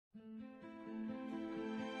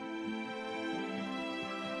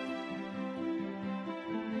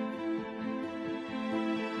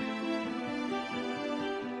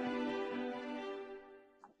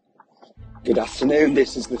Good afternoon,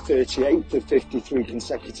 this is the 38th of 53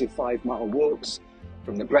 consecutive 5-mile walks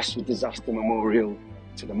from the Wrexham Disaster Memorial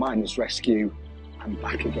to the Miners' Rescue and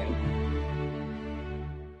back again.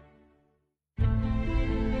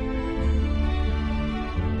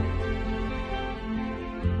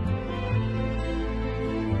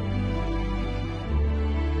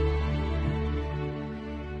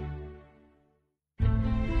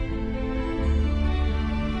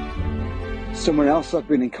 Someone else I've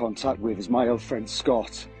been in contact with is my old friend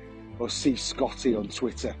Scott, or C Scotty on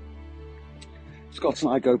Twitter. Scott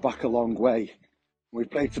and I go back a long way. We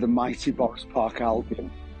played for the mighty Box Park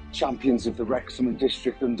Albion, champions of the Wrexham and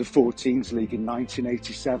District Under-14s League in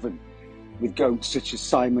 1987, with goats such as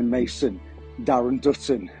Simon Mason, Darren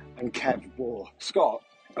Dutton and Kev Waugh. Scott,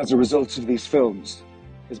 as a result of these films,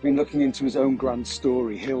 has been looking into his own grand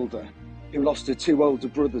story, Hilda, who lost her 2 older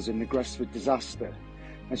brothers in the Wrexham disaster,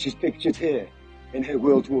 and she's pictured here in her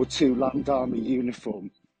World War II Land Army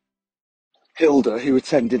uniform. Hilda, who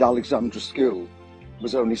attended Alexandra School,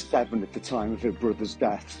 was only 7 at the time of her brother's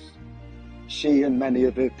deaths. She and many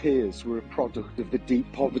of her peers were a product of the deep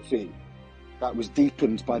poverty that was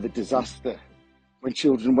deepened by the disaster, when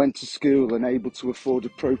children went to school unable to afford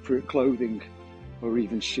appropriate clothing or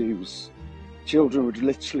even shoes. Children would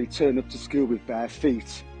literally turn up to school with bare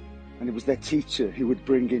feet, and it was their teacher who would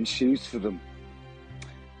bring in shoes for them.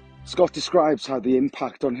 Scott describes how the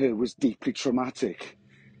impact on her was deeply traumatic.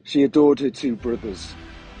 She adored her 2 brothers,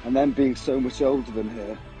 and them being so much older than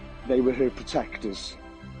her, they were her protectors.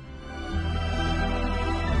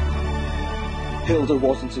 Hilda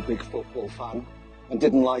wasn't a big football fan and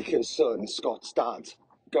didn't like her son, Scott's dad,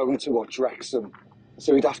 going to watch Wrexham,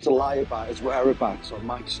 so he'd have to lie about his whereabouts on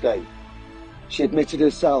match day. She admitted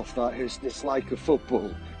herself that her dislike of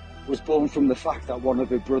football was born from the fact that one of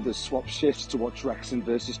her brothers swapped shifts to watch Wrexham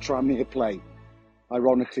versus Tranmere play,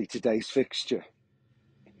 ironically today's fixture.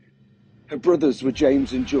 Her brothers were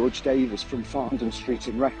James and George Davis from Farndon Street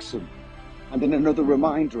in Wrexham, and in another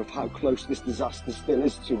reminder of how close this disaster still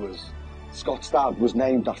is to us, Scott's dad was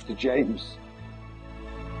named after James.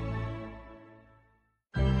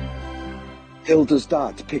 Hilda's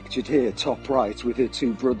dad, pictured here top right with her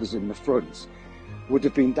 2 brothers in the front, would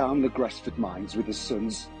have been down the Gresford mines with his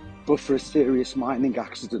sons, but for a serious mining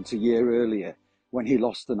accident a year earlier when he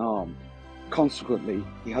lost an arm. Consequently,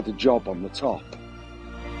 he had a job on the top.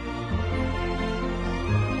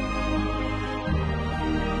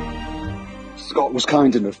 Scott was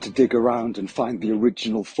kind enough to dig around and find the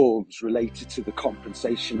original forms related to the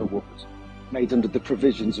compensation award, made under the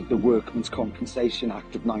provisions of the Workmen's Compensation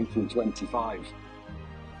Act of 1925.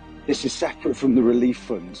 This is separate from the Relief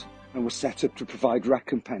Fund and was set up to provide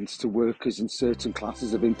recompense to workers in certain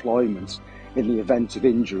classes of employment in the event of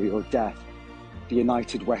injury or death. The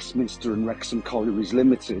United Westminster and Wrexham Collieries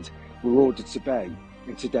Limited were ordered to pay,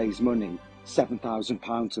 in today's money,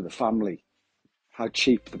 £7,000 to the family. How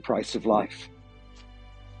cheap the price of life.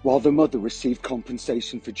 While the mother received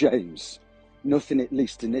compensation for James, nothing, at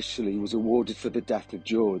least initially, was awarded for the death of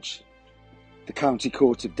George. The County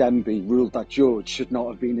Court of Denbigh ruled that George should not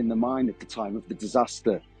have been in the mine at the time of the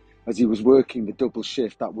disaster, as he was working the double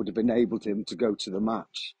shift that would have enabled him to go to the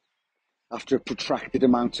match. After a protracted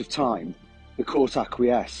amount of time, the court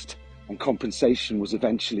acquiesced and compensation was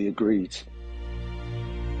eventually agreed.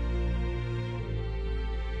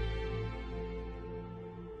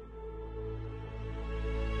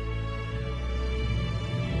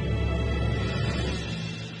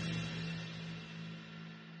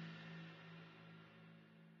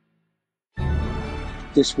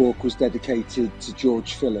 This walk was dedicated to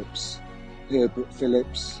George Phillips, Herbert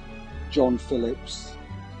Phillips, John Phillips,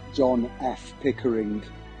 John F. Pickering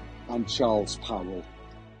and Charles Powell.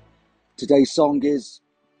 Today's song is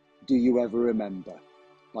Do You Ever Remember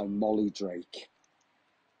by Molly Drake.